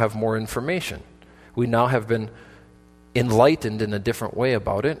 We now have more information. We now have been enlightened in a different way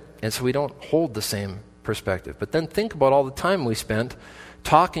about it, and so we don't hold the same perspective. But then think about all the time we spent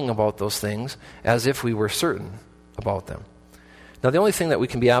talking about those things as if we were certain about them. Now, the only thing that we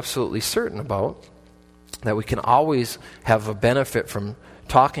can be absolutely certain about, that we can always have a benefit from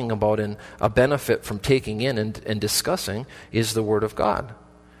talking about and a benefit from taking in and discussing, is the Word of God.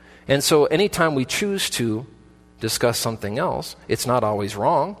 And so anytime we choose to discuss something else, it's not always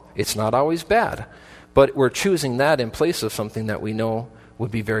wrong, it's not always bad, but we're choosing that in place of something that we know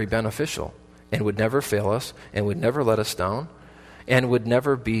would be very beneficial and would never fail us and would never let us down and would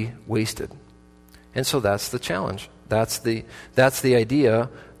never be wasted. And so that's the challenge. That's the idea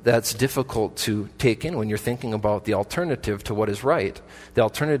that's difficult to take in when you're thinking about the alternative to what is right, the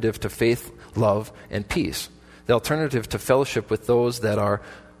alternative to faith, love, and peace, the alternative to fellowship with those that are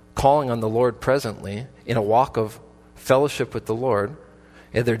calling on the Lord presently in a walk of fellowship with the Lord,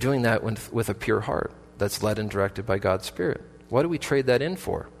 and they're doing that with a pure heart that's led and directed by God's Spirit. What do we trade that in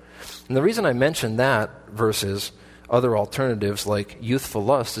for? And the reason I mention that versus other alternatives like youthful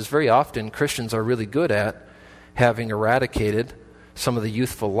lust is very often Christians are really good at having eradicated some of the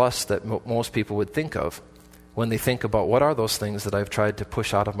youthful lusts that most people would think of when they think about what are those things that I've tried to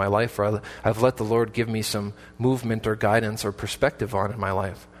push out of my life, or I've let the Lord give me some movement or guidance or perspective on in my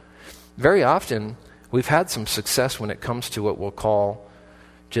life. Very often, we've had some success when it comes to what we'll call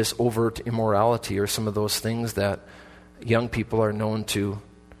just overt immorality, or some of those things that young people are known to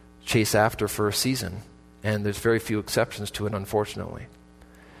chase after for a season. And there's very few exceptions to it, unfortunately.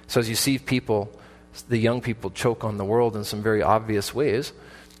 So as you see people, the young people, choke on the world in some very obvious ways,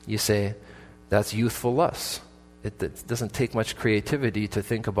 you say, that's youthful lust. It doesn't take much creativity to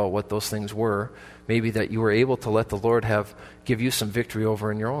think about what those things were. Maybe that you were able to let the Lord give you some victory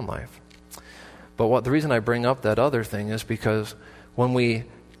over in your own life. But the reason I bring up that other thing is because when we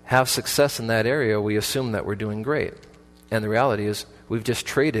have success in that area, we assume that we're doing great. And the reality is we've just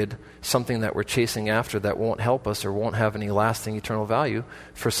traded something that we're chasing after that won't help us or won't have any lasting eternal value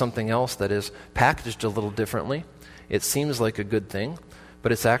for something else that is packaged a little differently. It seems like a good thing,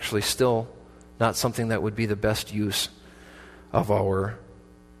 but it's actually still not something that would be the best use of our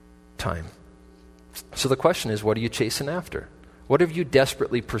time. So the question is, what are you chasing after? What are you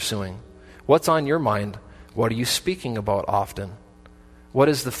desperately pursuing? What's on your mind? What are you speaking about often? What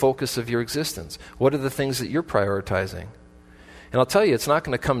is the focus of your existence? What are the things that you're prioritizing? And I'll tell you, it's not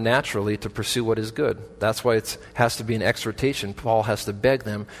going to come naturally to pursue what is good. That's why it has to be an exhortation. Paul has to beg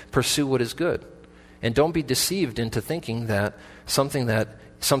them, pursue what is good. And don't be deceived into thinking that something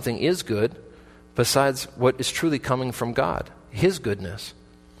is good besides what is truly coming from God, His goodness.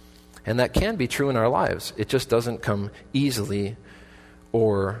 And that can be true in our lives. It just doesn't come easily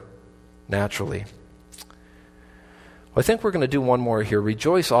or naturally. Well, I think we're going to do one more here.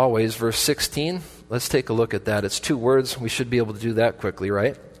 Rejoice always, verse 16. Let's take a look at that. It's 2 words. We should be able to do that quickly,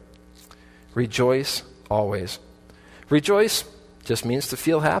 right? Rejoice always. Rejoice just means to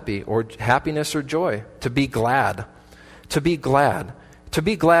feel happy, or happiness or joy. To be glad. To be glad. To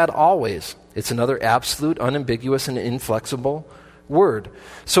be glad always. It's another absolute, unambiguous, and inflexible word.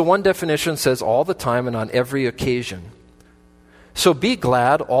 So one definition says all the time and on every occasion. So be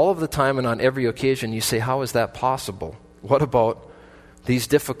glad all of the time and on every occasion. You say, how is that possible? What about these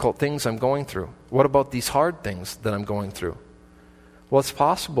difficult things I'm going through? What about these hard things that I'm going through? Well, it's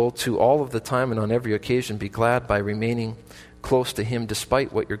possible to all of the time and on every occasion be glad by remaining close to Him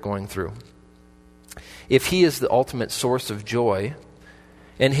despite what you're going through. If He is the ultimate source of joy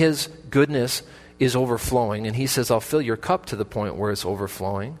and His goodness is overflowing, and He says, I'll fill your cup to the point where it's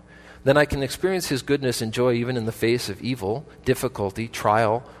overflowing, then I can experience his goodness and joy even in the face of evil, difficulty,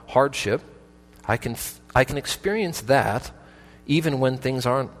 trial, hardship. I can experience that even when things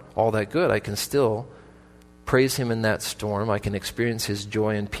aren't all that good. I can still praise him in that storm. I can experience his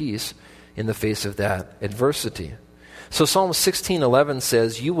joy and peace in the face of that adversity. So Psalm 16:11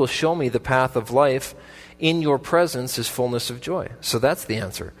 says, "You will show me the path of life. In your presence is fullness of joy." So that's the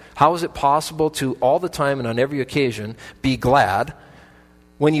answer. How is it possible to all the time and on every occasion be glad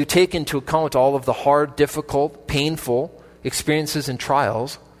when you take into account all of the hard, difficult, painful experiences and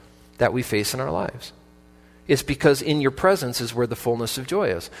trials that we face in our lives? It's because in your presence is where the fullness of joy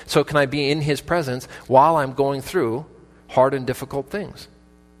is. So can I be in his presence while I'm going through hard and difficult things?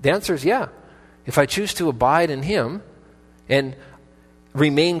 The answer is yeah. If I choose to abide in him and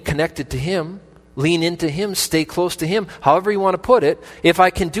remain connected to him, lean into him, stay close to him, however you want to put it, if I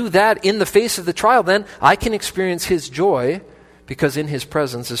can do that in the face of the trial, then I can experience his joy, because in his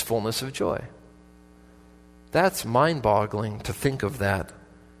presence is fullness of joy. That's mind-boggling to think of that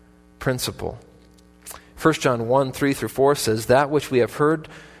principle. 1 John 1:3-4 says, "That which we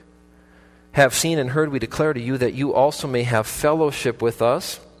have seen and heard, we declare to you, that you also may have fellowship with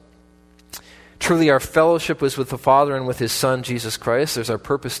us. Truly our fellowship is with the Father and with his Son, Jesus Christ." There's our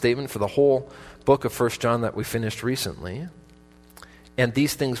purpose statement for the whole book of 1 John that we finished recently. "And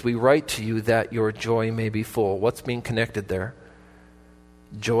these things we write to you, that your joy may be full." What's being connected there?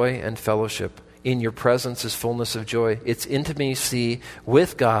 Joy and fellowship. In your presence is fullness of joy. It's intimacy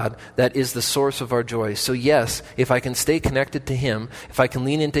with God that is the source of our joy. So yes, if I can stay connected to him, if I can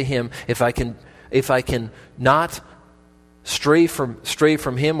lean into him, if I can not stray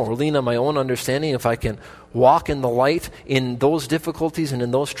from him or lean on my own understanding, if I can walk in the light in those difficulties and in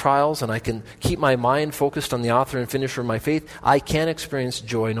those trials, and I can keep my mind focused on the author and finisher of my faith, I can experience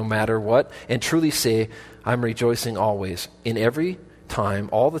joy no matter what, and truly say, I'm rejoicing always. In every time,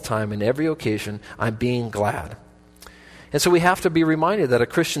 all the time, in every occasion, I'm being glad. And so we have to be reminded that a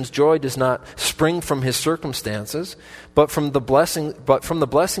Christian's joy does not spring from his circumstances, but from the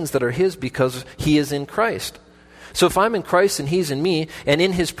blessings that are his because he is in Christ. So if I'm in Christ and he's in me, and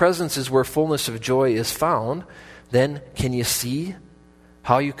in his presence is where fullness of joy is found, then can you see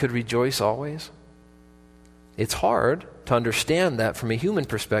how you could rejoice always? It's hard to understand that from a human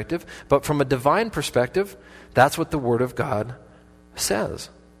perspective, but from a divine perspective, that's what the Word of God says.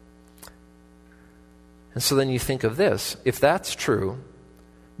 And so then you think of this. If that's true,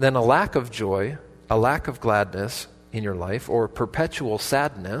 then a lack of joy, a lack of gladness in your life, or perpetual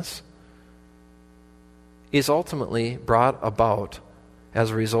sadness is ultimately brought about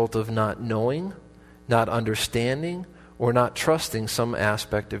as a result of not knowing, not understanding, or not trusting some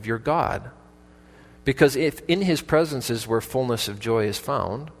aspect of your God. Because if in his presence is where fullness of joy is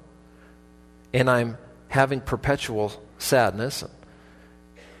found, and I'm having perpetual sadness,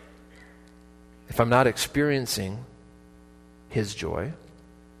 if I'm not experiencing his joy,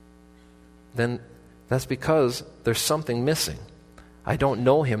 then that's because there's something missing. I don't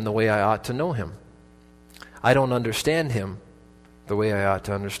know him the way I ought to know him. I don't understand him the way I ought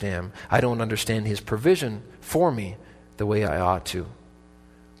to understand him. I don't understand his provision for me the way I ought to.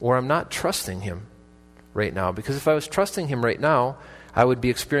 Or I'm not trusting him right now. Because if I was trusting him right now, I would be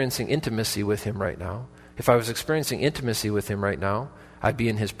experiencing intimacy with him right now. If I was experiencing intimacy with him right now, I'd be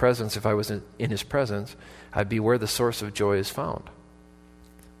in his presence. If I was in his presence, I'd be where the source of joy is found.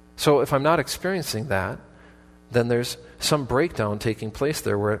 So if I'm not experiencing that, then there's some breakdown taking place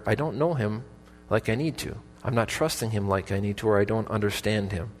there where I don't know him like I need to. I'm not trusting him like I need to, or I don't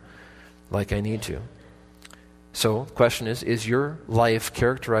understand him like I need to. So the question is your life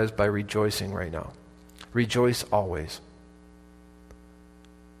characterized by rejoicing right now? Rejoice always.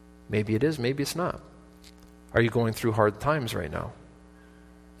 Maybe it is, maybe it's not. Are you going through hard times right now?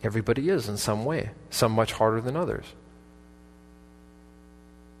 Everybody is in some way, some much harder than others.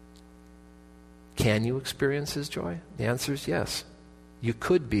 Can you experience his joy? The answer is yes. You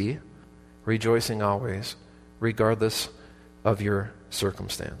could be rejoicing always, regardless of your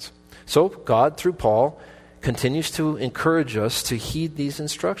circumstance. So God, through Paul, continues to encourage us to heed these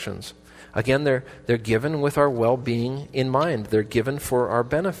instructions. Again, they're given with our well-being in mind. They're given for our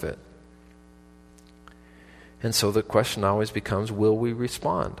benefit. And so the question always becomes, will we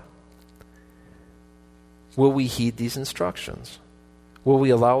respond? Will we heed these instructions? Will we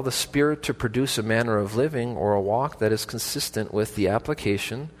allow the Spirit to produce a manner of living or a walk that is consistent with the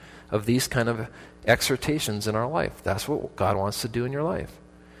application of these kind of exhortations in our life? That's what God wants to do in your life.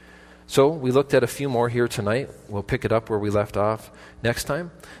 So we looked at a few more here tonight. We'll pick it up where we left off next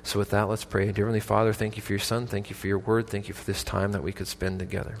time. So with that, let's pray. Dear Heavenly Father, thank you for your Son. Thank you for your word. Thank you for this time that we could spend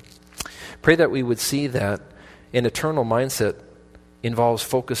together. Pray that we would see that an eternal mindset involves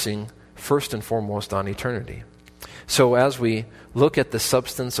focusing first and foremost on eternity. So as we look at the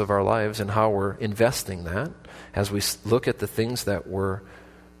substance of our lives and how we're investing that, as we look at the things that we're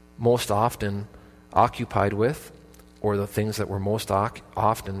most often occupied with, or the things that we're most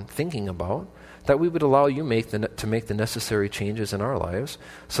often thinking about, that we would allow you to make the necessary changes in our lives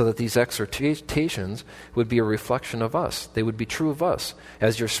so that these exhortations would be a reflection of us. They would be true of us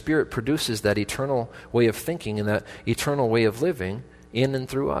as your Spirit produces that eternal way of thinking and that eternal way of living in and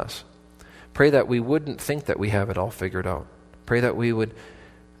through us. Pray that we wouldn't think that we have it all figured out. Pray that we would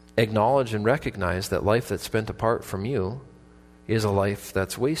acknowledge and recognize that life that's spent apart from you is a life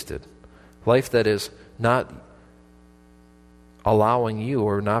that's wasted. Life that is not allowing you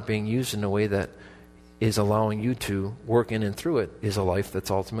or not being used in a way that is allowing you to work in and through it is a life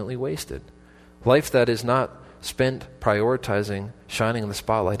that's ultimately wasted. Life that is not spent prioritizing shining the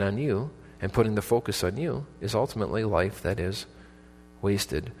spotlight on you and putting the focus on you is ultimately life that is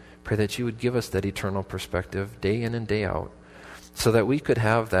wasted. Pray that you would give us that eternal perspective day in and day out so that we could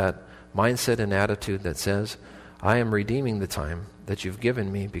have that mindset and attitude that says, I am redeeming the time that you've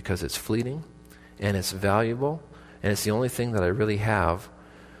given me because it's fleeting and it's valuable and it's the only thing that I really have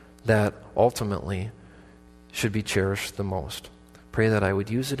that ultimately should be cherished the most. Pray that I would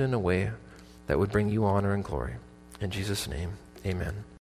use it in a way that would bring you honor and glory. In Jesus' name, amen.